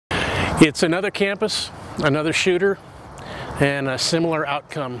It's another campus, another shooter, and a similar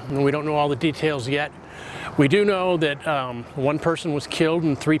outcome. And we don't know all the details yet. We do know that one person was killed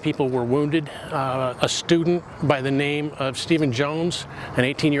and 3 people were wounded. A student by the name of Stephen Jones, an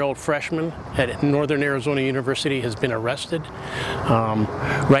 18-year-old freshman at Northern Arizona University, has been arrested.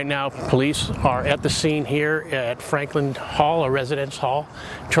 Right now, police are at the scene here at Franklin Hall, a residence hall,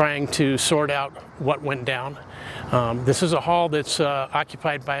 trying to sort out what went down. This is a hall that's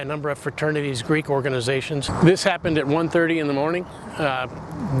occupied by a number of fraternities, Greek organizations. This happened at 1:30 in the morning.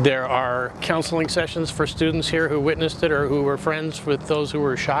 There are counseling sessions for students here who witnessed it or who were friends with those who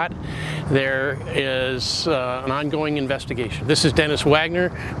were shot. There is an ongoing investigation. This is Dennis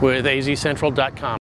Wagner with azcentral.com.